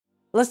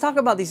Let's talk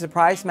about the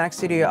surprise Mac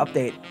Studio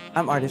update.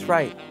 I'm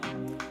ArtIsRight.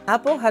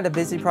 Apple had a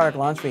busy product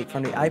launch week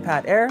from the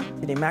iPad Air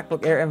to the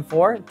MacBook Air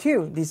M4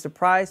 to the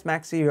surprise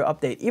Mac Studio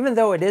update. Even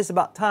though it is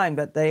about time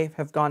that they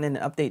have gone in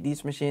and update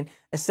these machines,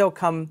 it still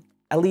come,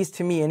 at least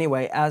to me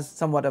anyway, as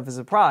somewhat of a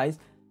surprise.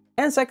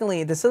 And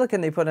secondly, the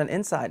silicon they put on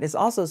inside is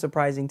also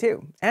surprising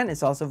too, and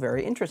it's also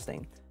very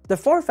interesting. The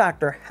form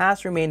factor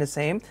has remained the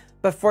same,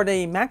 but for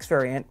the Max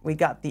variant, we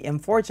got the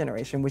M4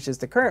 generation, which is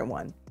the current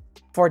one.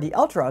 For the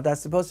Ultra, that's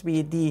supposed to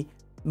be the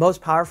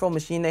most powerful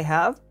machine they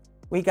have,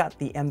 we got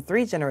the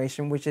M3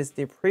 generation, which is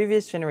the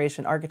previous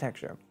generation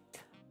architecture.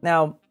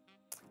 Now,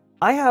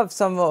 I have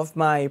some of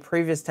my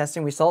previous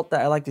testing results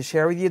that I'd like to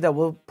share with you that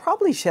will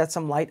probably shed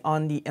some light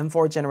on the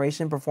M4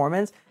 generation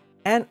performance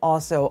and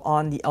also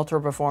on the Ultra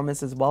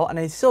performance as well. And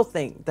I still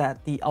think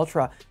that the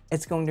Ultra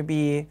is going to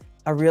be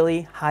a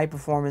really high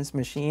performance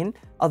machine,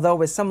 although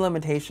with some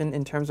limitation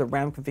in terms of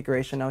RAM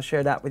configuration. I'll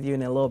share that with you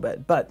in a little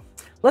bit. But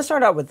let's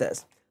start out with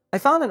this. I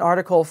found an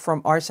article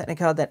from Ars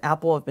Technica that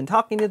Apple have been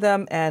talking to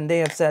them, and they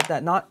have said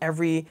that not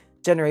every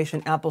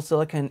generation Apple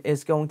Silicon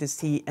is going to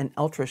see an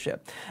Ultra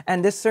chip.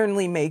 And this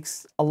certainly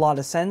makes a lot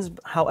of sense.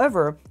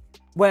 However,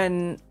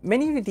 when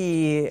many of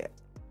the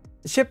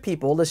chip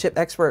people, the chip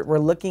expert, were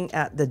looking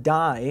at the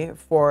die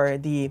for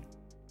the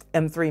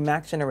M3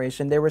 Max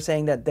generation, they were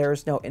saying that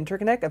there's no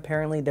interconnect.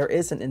 Apparently there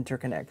is an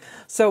interconnect.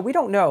 So we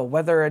don't know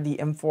whether the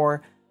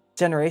M4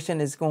 generation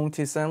is going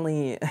to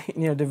suddenly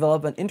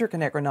develop an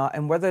interconnect or not,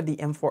 and whether the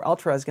M4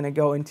 Ultra is going to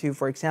go into,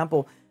 for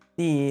example,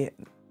 the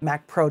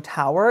Mac Pro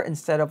Tower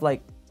instead of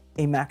like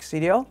a Mac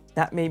Studio.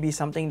 That may be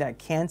something that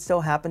can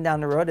still happen down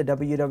the road at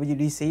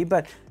WWDC,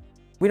 but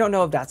we don't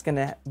know if that's going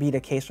to be the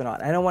case or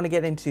not. I don't want to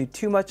get into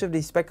too much of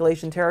the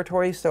speculation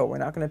territory, so we're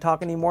not going to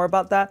talk any more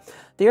about that.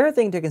 The other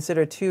thing to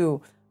consider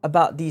too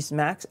about these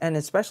Macs, and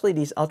especially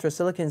these Ultra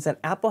Silicons, that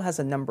Apple has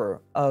a number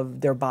of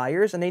their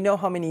buyers, and they know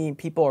how many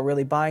people are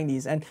really buying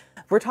these. And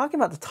we're talking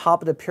about the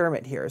top of the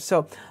pyramid here.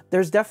 So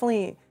there's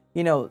definitely,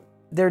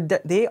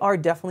 they are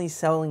definitely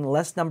selling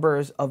less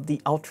numbers of the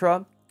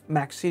Ultra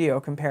Mac Studio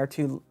compared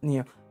to,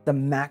 the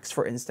Max,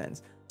 for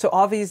instance. So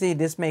obviously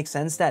this makes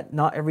sense that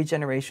not every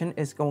generation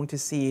is going to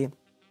see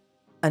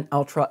an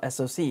Ultra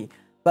SoC.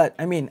 But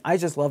I mean, I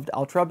just love the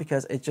Ultra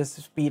because it just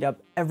speeds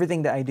up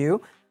everything that I do.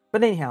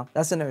 But anyhow,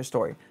 that's another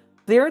story.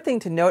 The other thing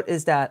to note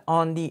is that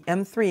on the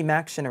M3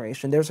 Max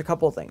generation, there's a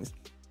couple of things.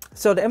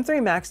 So the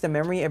M3 Max, the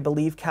memory, I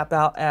believe, cap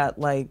out at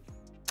like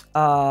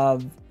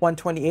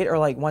 128 or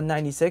like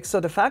 196. So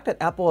the fact that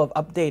Apple have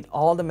updated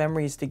all the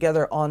memories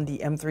together on the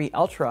M3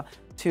 Ultra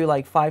to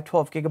like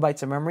 512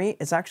 gigabytes of memory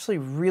is actually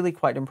really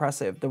quite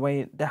impressive, the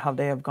way that how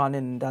they have gone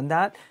in and done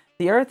that.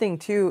 The other thing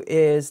too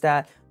is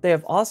that they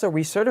have also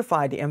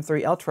recertified the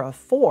M3 Ultra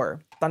for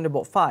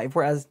Thunderbolt 5,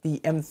 whereas the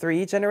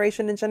M3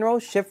 generation in general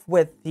shipped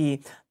with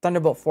the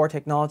Thunderbolt 4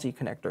 technology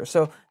connector.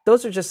 So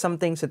those are just some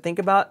things to think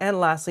about. And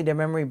lastly, the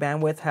memory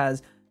bandwidth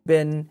has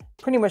been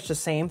pretty much the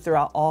same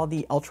throughout all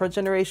the Ultra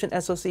generation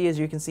SoC, as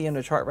you can see on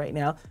the chart right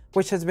now,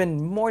 which has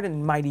been more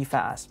than mighty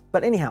fast.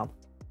 But anyhow,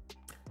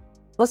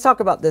 let's talk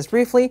about this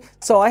briefly.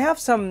 So I have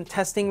some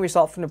testing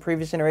result from the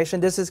previous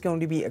generation. This is going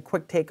to be a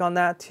quick take on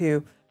that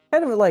to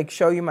kind of like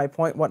show you my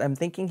point, what I'm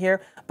thinking here,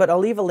 but I'll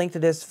leave a link to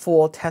this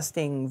full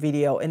testing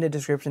video in the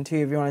description too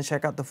if you want to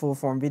check out the full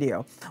form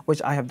video,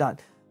 which I have done.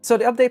 So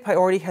the update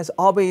priority has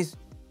always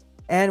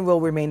and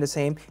will remain the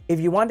same. If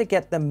you want to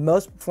get the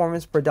most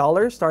performance per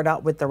dollar, start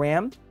out with the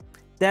RAM,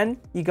 then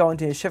you go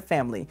into the chip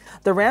family.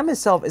 The RAM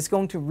itself is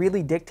going to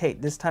really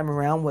dictate this time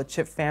around what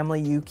chip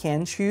family you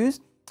can choose.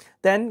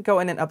 Then go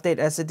in and update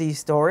SSD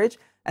storage.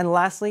 And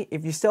lastly,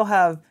 if you still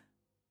have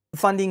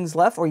fundings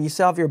left, or you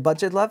still have your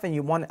budget left and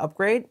you want to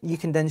upgrade, you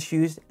can then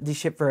choose the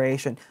chip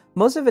variation.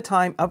 Most of the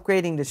time,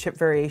 upgrading the chip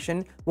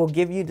variation will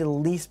give you the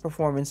least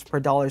performance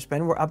per dollar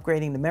spend, where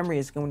upgrading the memory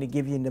is going to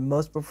give you the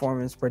most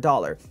performance per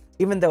dollar,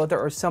 even though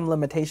there are some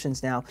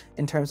limitations now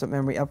in terms of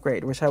memory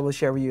upgrade, which I will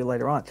share with you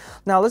later on.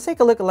 Now let's take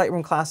a look at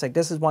Lightroom Classic.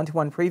 This is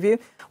one-to-one preview.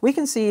 We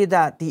can see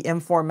that the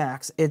M4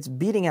 Max, it's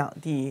beating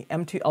out the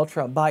M2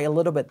 Ultra by a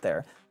little bit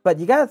there, but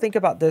you got to think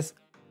about this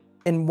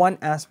in one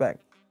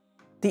aspect.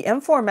 The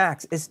M4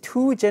 Max is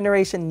 2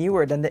 generations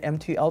newer than the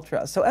M2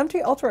 Ultra. So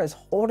M2 Ultra is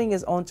holding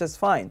its own just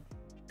fine.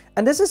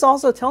 And this is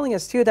also telling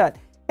us too that,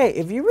 hey,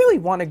 if you really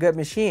want a good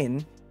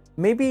machine,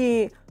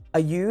 maybe a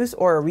used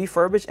or a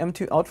refurbished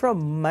M2 Ultra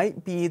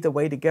might be the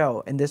way to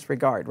go in this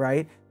regard,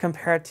 right?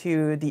 Compared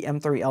to the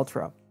M3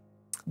 Ultra.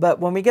 But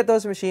when we get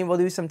those machines, we'll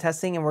do some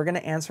testing and we're going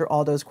to answer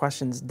all those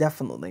questions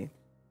definitely.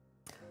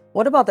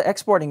 What about the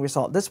exporting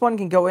result? This one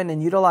can go in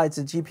and utilize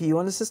the GPU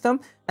on the system,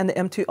 and the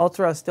M2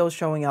 Ultra is still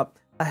showing up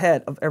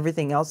ahead of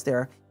everything else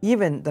there,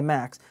 even the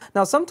Max.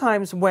 Now,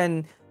 sometimes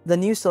when the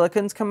new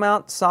silicons come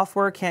out,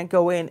 software can't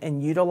go in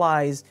and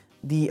utilize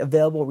the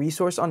available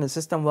resource on the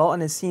system well,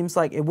 and it seems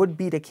like it would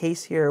be the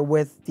case here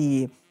with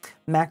the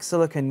Max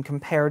Silicon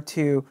compared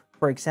to,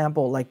 for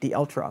example, like the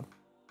Ultra.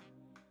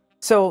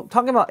 So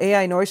talking about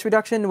AI noise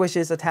reduction, which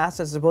is a task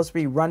that's supposed to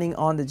be running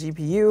on the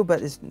GPU,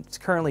 but it's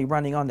currently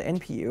running on the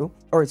NPU,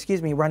 or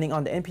excuse me, running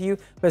on the NPU,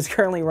 but it's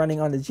currently running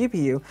on the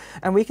GPU.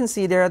 And we can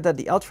see there that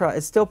the Ultra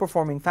is still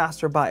performing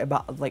faster by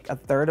about like a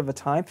third of the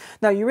time.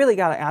 Now you really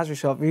got to ask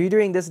yourself, if you're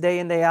doing this day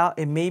in, day out,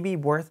 it may be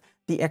worth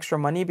the extra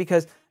money,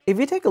 because if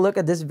you take a look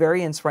at this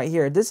variance right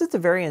here, this is the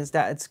variance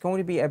that it's going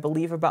to be, I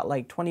believe, about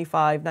like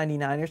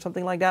 $25.99 or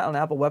something like that on the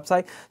Apple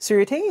website. So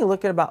you're taking a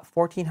look at about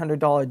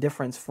 $1,400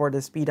 difference for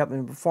the speed up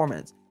in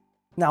performance.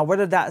 Now,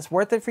 whether that's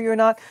worth it for you or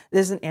not,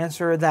 this is an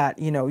answer that,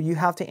 you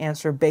have to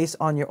answer based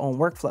on your own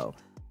workflow.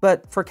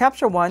 But for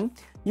Capture One,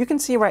 you can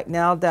see right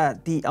now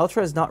that the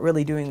Ultra is not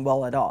really doing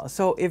well at all.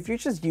 So if you're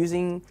just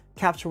using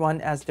Capture One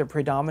as the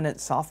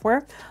predominant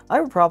software, I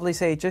would probably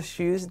say just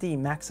choose the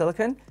Mac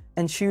Silicon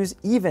and choose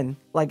even,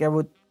 like I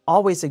would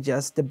always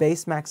suggest, the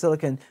base Mac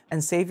Silicon,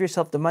 and save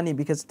yourself the money,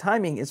 because the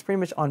timing is pretty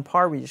much on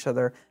par with each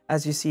other,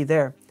 as you see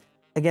there.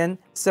 Again,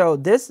 so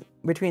this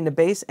between the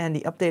base and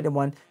the updated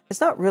one, it's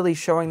not really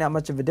showing that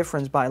much of a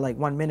difference by like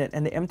 1 minute,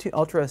 and the M2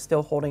 Ultra is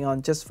still holding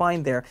on just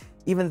fine there,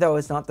 even though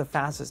it's not the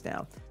fastest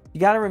now.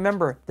 You got to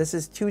remember, this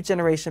is 2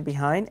 generations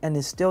behind and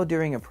is still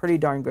doing a pretty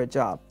darn good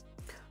job.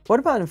 What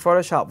about in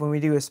Photoshop when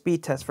we do a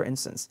speed test, for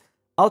instance?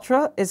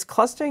 Ultra is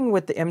clustering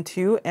with the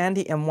M2 and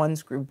the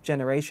M1's group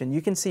generation.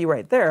 You can see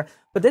right there,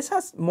 but this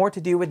has more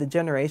to do with the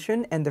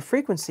generation and the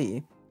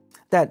frequency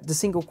that the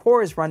single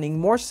core is running,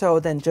 more so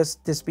than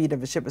just the speed of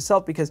the chip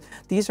itself, because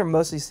these are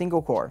mostly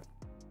single core.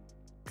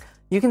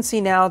 You can see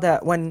now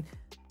that when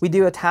we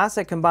do a task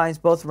that combines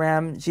both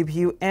RAM,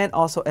 GPU, and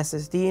also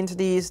SSD into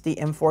these, the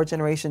M4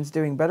 generation is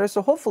doing better.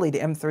 So hopefully the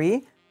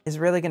M3 is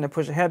really going to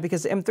push ahead,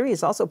 because the M3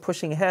 is also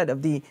pushing ahead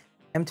of the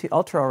M2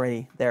 Ultra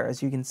already there,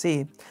 as you can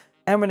see.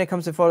 And when it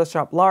comes to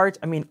Photoshop Large,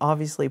 I mean,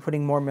 obviously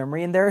putting more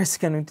memory in there is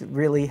going to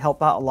really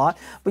help out a lot,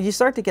 but you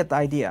start to get the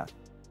idea.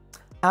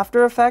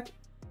 After Effects,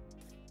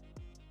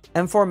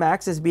 M4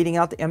 Max is beating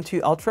out the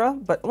M2 Ultra,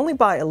 but only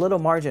by a little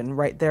margin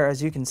right there,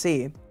 as you can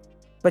see.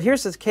 But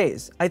here's this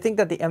case. I think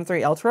that the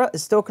M3 Ultra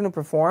is still going to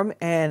perform,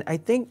 and I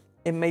think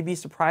it may be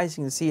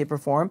surprising to see it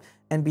perform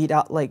and beat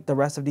out like the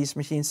rest of these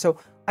machines. So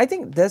I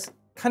think this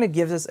kind of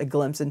gives us a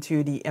glimpse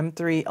into the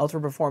M3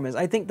 Ultra performance.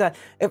 I think that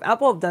if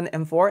Apple have done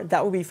M4,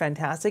 that would be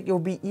fantastic. It will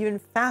be even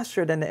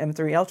faster than the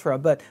M3 Ultra,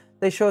 but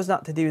they chose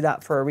not to do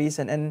that for a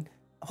reason. And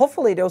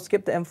hopefully they'll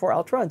skip the M4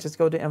 Ultra and just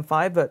go to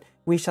M5, but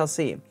we shall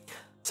see.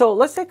 So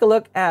let's take a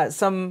look at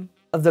some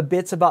of the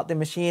bits about the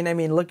machine. I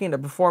mean, looking at the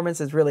performance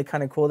is really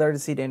kind of cool there to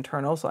see the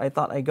internal, so I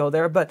thought I'd go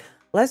there. But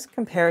let's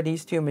compare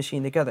these two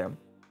machines together.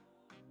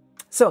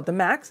 So the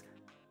Max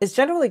is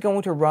generally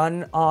going to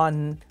run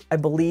on, I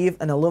believe,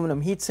 an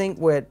aluminum heatsink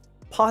with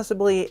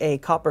possibly a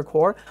copper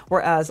core,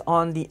 whereas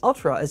on the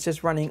Ultra, it's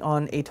just running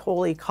on a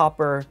totally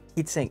copper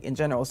heatsink in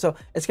general. So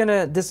it's going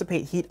to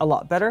dissipate heat a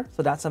lot better.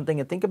 So that's something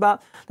to think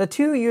about. The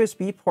 2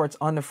 USB ports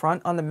on the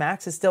front on the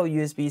Max is still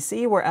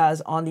USB-C, whereas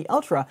on the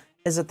Ultra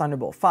is a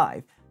Thunderbolt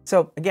 5.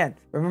 So again,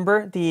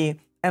 remember the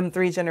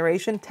M3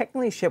 generation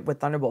technically shipped with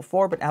Thunderbolt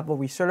 4, but Apple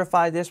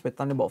recertified this with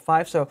Thunderbolt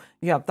 5. So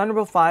you have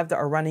Thunderbolt 5 that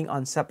are running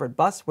on separate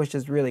bus, which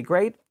is really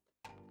great.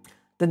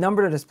 The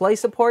number of display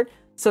support,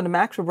 so the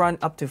Max will run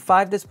up to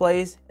 5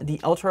 displays, the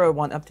Ultra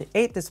will run up to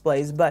 8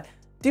 displays, but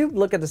do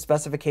look at the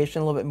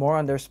specification a little bit more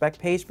on their spec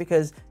page,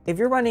 because if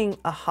you're running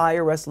a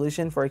higher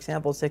resolution, for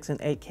example 6 and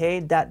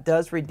 8K, that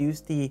does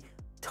reduce the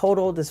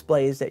total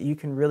displays that you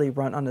can really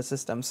run on the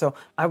system. So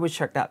I would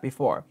check that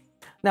before.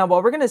 Now,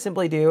 what we're going to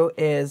simply do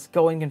is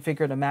go and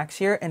configure the Max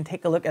here and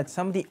take a look at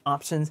some of the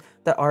options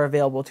that are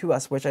available to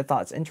us, which I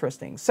thought is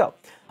interesting. So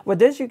with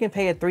this, you can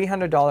pay a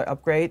 $300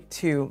 upgrade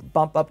to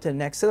bump up to the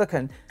next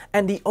silicon.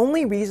 And the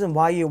only reason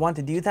why you want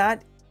to do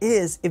that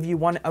is if you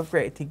want to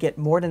upgrade to get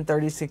more than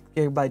 36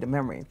 GB of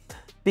memory.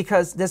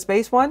 Because this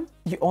base one,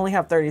 you only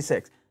have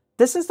 36.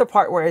 This is the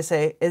part where I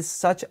say is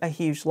such a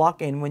huge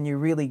lock-in when you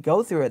really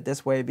go through it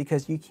this way,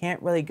 because you can't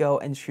really go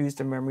and choose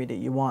the memory that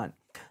you want.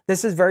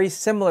 This is very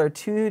similar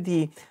to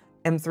the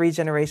M3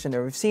 generation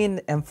that we've seen.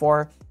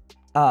 M4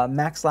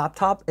 Max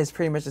laptop is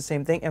pretty much the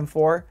same thing.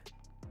 M4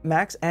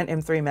 Max and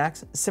M3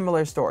 Max,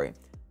 similar story.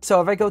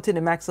 So if I go to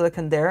the Max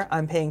Silicon there,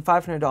 I'm paying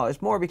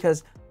 $500 more,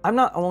 because I'm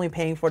not only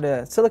paying for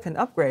the silicon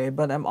upgrade,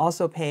 but I'm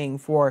also paying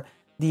for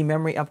the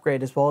memory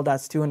upgrade as well.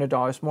 That's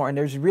 $200 more, and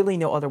there's really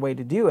no other way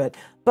to do it.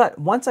 But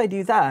once I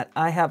do that,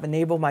 I have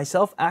enabled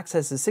myself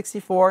access to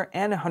 64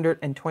 and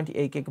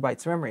 128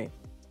 gigabytes memory.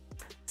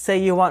 Say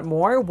you want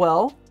more,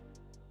 well,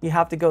 you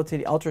have to go to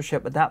the Ultra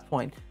chip at that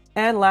point.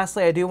 And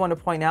lastly, I do want to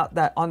point out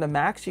that on the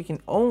Max, you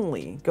can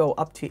only go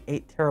up to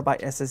 8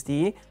 terabyte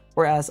SSD,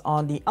 whereas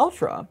on the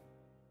Ultra,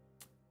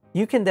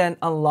 you can then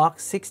unlock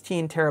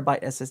 16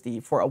 terabyte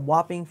SSD for a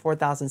whopping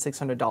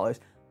 $4,600.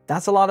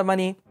 That's a lot of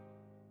money.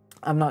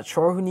 I'm not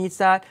sure who needs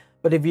that,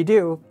 but if you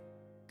do,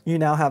 you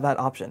now have that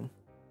option.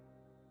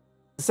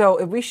 So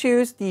if we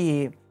choose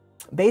the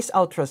base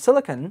Ultra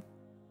Silicon,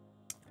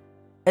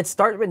 it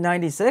starts with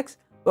 96,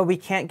 but we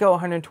can't go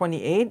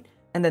 128.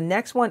 And the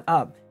next one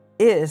up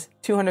is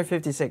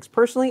 256.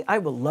 Personally, I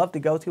would love to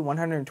go to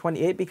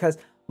 128 because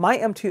my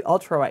M2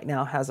 Ultra right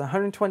now has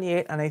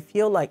 128 and I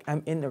feel like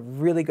I'm in a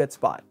really good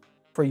spot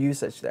for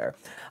usage there.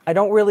 I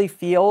don't really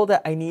feel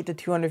that I need the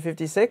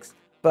 256,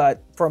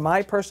 but for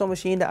my personal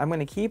machine that I'm going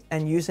to keep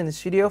and use in the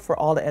studio for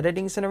all the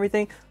editings and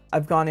everything,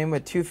 I've gone in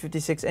with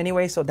 256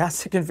 anyway, so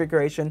that's the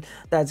configuration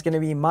that's going to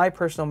be my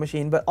personal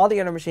machine. But all the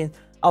other machines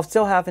I'll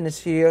still have in the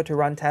studio to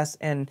run tests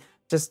and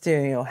just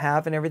to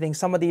have and everything.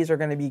 Some of these are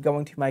going to be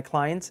going to my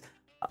clients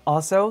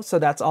also, so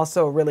that's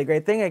also a really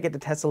great thing. I get to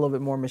test a little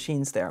bit more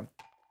machines there.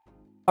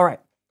 All right.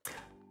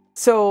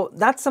 So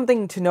that's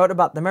something to note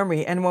about the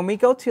memory. And when we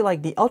go to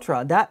like the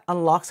Ultra, that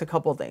unlocks a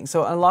couple things.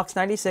 So it unlocks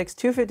 96,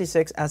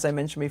 256, as I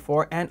mentioned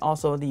before, and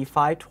also the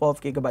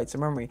 512 gigabytes of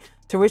memory,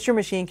 to which your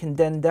machine can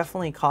then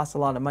definitely cost a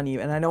lot of money.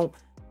 And I don't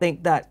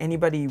think that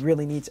anybody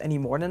really needs any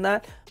more than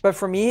that. But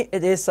for me,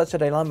 it is such a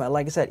dilemma.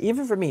 Like I said,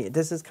 even for me,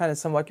 this is kind of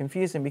somewhat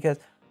confusing because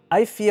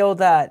I feel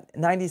that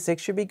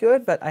 96 should be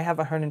good, but I have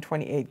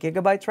 128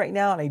 gigabytes right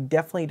now, and I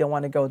definitely don't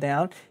want to go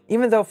down,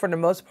 even though for the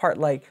most part,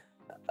 like,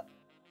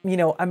 you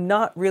know, I'm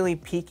not really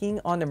peaking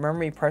on the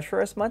memory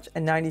pressure as much,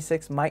 and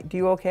 96 might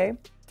do okay.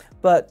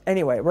 But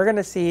anyway, we're going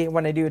to see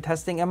when I do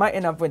testing. I might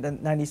end up with the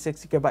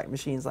 96 gigabyte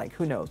machines, like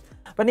who knows.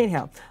 But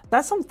anyhow,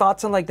 that's some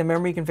thoughts on like the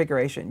memory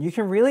configuration. You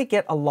can really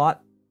get a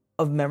lot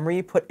of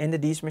memory put into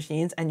these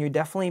machines, and you're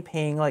definitely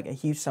paying like a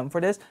huge sum for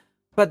this.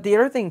 But the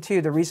other thing too,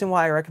 the reason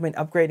why I recommend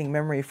upgrading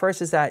memory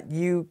first is that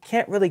you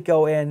can't really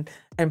go in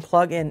and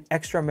plug in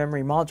extra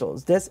memory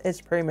modules. This is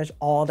pretty much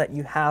all that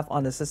you have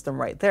on the system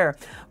right there.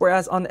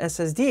 Whereas on the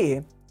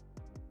SSD,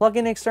 plug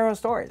in external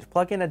storage,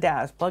 plug in a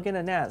DAS, plug in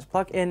a NAS,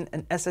 plug in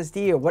an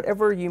SSD or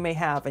whatever you may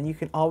have, and you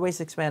can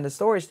always expand the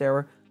storage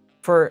there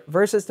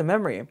versus the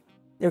memory.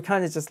 You're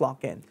kind of just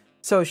locked in.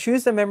 So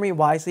choose the memory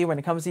wisely when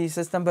it comes to the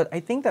system. But I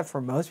think that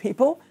for most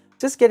people,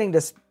 just getting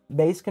this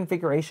base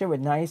configuration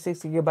with 96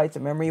 gigabytes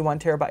of memory, 1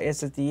 terabyte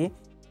SSD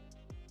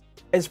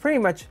is pretty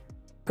much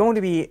going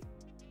to be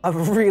a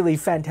really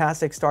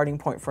fantastic starting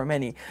point for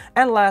many.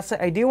 And lastly,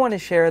 I do want to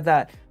share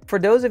that for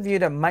those of you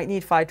that might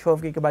need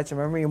 512 gigabytes of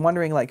memory, I'm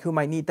wondering like who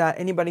might need that.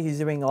 Anybody who's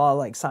doing a lot of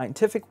like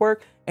scientific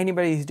work,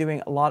 anybody who's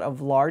doing a lot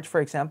of large,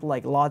 for example,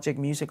 like Logic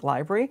Music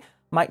Library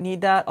might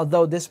need that.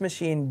 Although this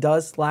machine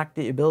does lack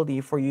the ability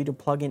for you to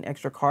plug in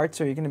extra cards,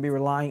 so you're going to be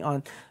relying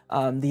on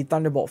the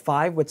Thunderbolt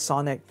 5 with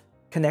Sonic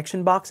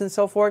connection box and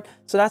so forth.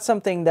 So that's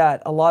something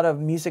that a lot of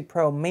Music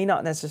Pro may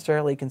not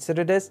necessarily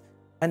consider this,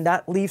 and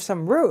that leaves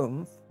some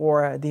room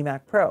for the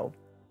Mac Pro.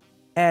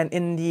 And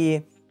in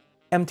the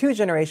M2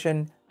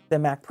 generation, the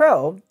Mac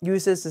Pro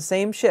uses the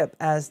same chip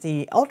as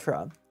the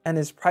Ultra and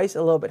is priced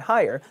a little bit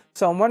higher.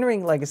 So I'm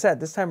wondering, like I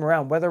said, this time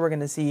around, whether we're going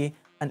to see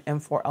an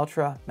M4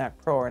 Ultra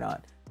Mac Pro or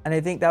not. And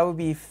I think that would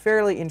be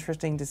fairly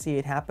interesting to see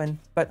it happen,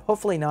 but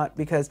hopefully not,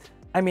 because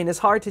I mean, it's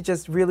hard to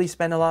just really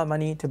spend a lot of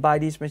money to buy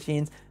these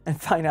machines and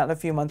find out a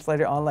few months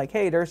later on like,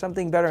 hey, there's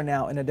something better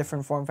now in a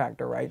different form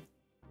factor, right?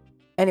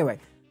 Anyway,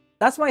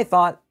 that's my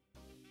thought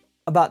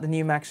about the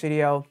new Mac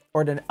Studio,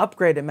 or the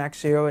upgraded Mac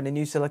Studio and the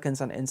new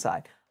silicons on the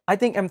inside. I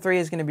think M3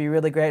 is going to be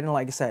really great, and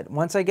like I said,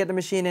 once I get the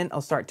machine in,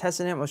 I'll start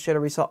testing it. I'll share the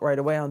result right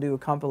away. I'll do a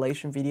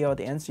compilation video at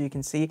the end so you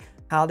can see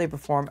how they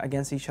perform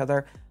against each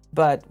other.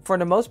 But for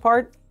the most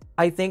part,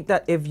 I think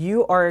that if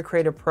you are a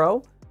creative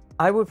pro,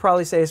 I would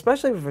probably say,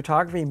 especially with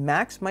photography,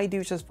 Macs might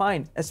do just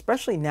fine,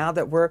 especially now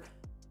that we're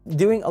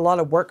doing a lot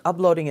of work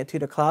uploading it to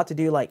the cloud to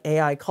do like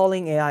AI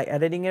culling, AI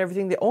editing and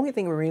everything. The only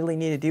thing we really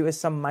need to do is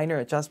some minor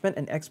adjustment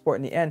and export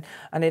in the end.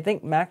 And I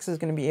think Macs is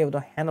going to be able to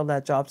handle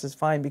that job just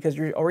fine, because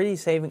you're already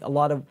saving a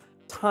lot of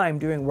time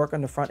doing work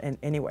on the front end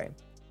anyway.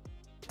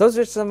 Those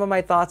are some of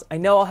my thoughts. I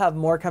know I'll have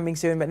more coming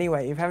soon, but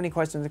anyway, if you have any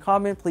questions or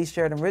comments, please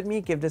share them with me.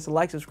 Give this a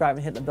like, subscribe,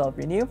 and hit the bell if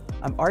you're new.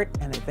 I'm Art,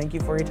 and I thank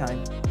you for your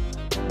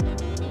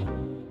time.